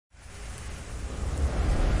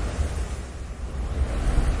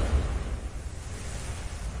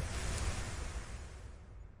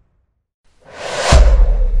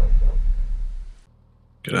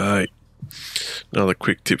G'day. Another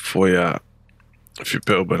quick tip for you. If you've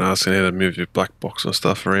been asking how to move your black box and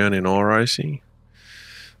stuff around in iRacing,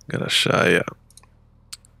 I'm going to show you.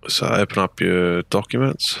 So open up your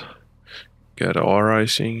documents, go to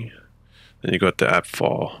iRacing, then you got the app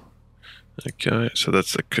file. Okay, so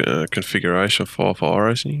that's the configuration file for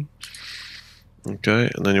iRacing. Okay,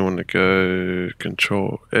 and then you want to go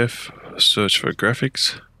Control F, search for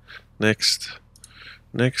graphics. Next.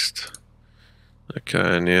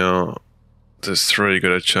 Okay, now there's three you got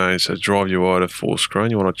to change. So drive UI to full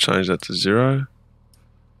screen. You want to change that to 0.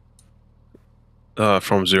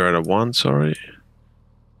 From 0 to 1, sorry.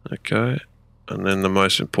 Okay, and then the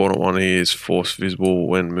most important one here is force visible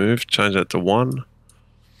when moved. Change that to 1.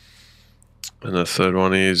 And the third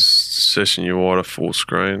one is session UI to full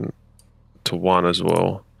screen to 1 as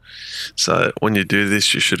well. So when you do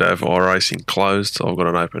this, you should have iRacing closed. I've got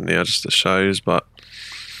it open now just to show you, but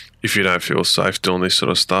if you don't feel safe doing this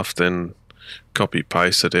sort of stuff, then copy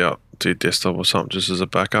paste it out to your desktop or something just as a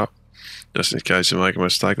backup, just in case you make a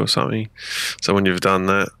mistake or something. So when you've done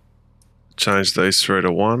that, change these three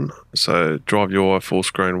to 1. So drive UI full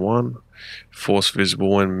screen 1, force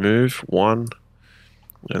visible when move 1,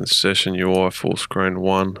 and session UI full screen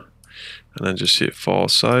 1, and then just hit file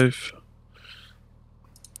save.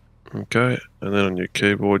 Okay, and then on your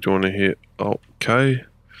keyboard you want to hit Alt K.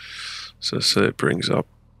 So see, it brings up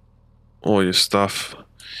all your stuff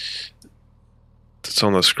that's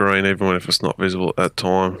on the screen, even if it's not visible at that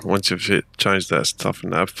time. Once you've changed that stuff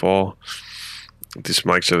in the app file, this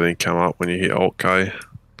makes everything come up when you hit Alt K,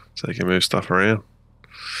 so you can move stuff around.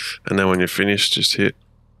 And then when you're finished, just hit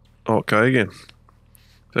Alt K again.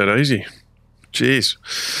 That easy. Cheers.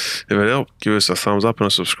 If it helped, give us a thumbs up and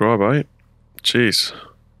a subscribe, eh? Cheers.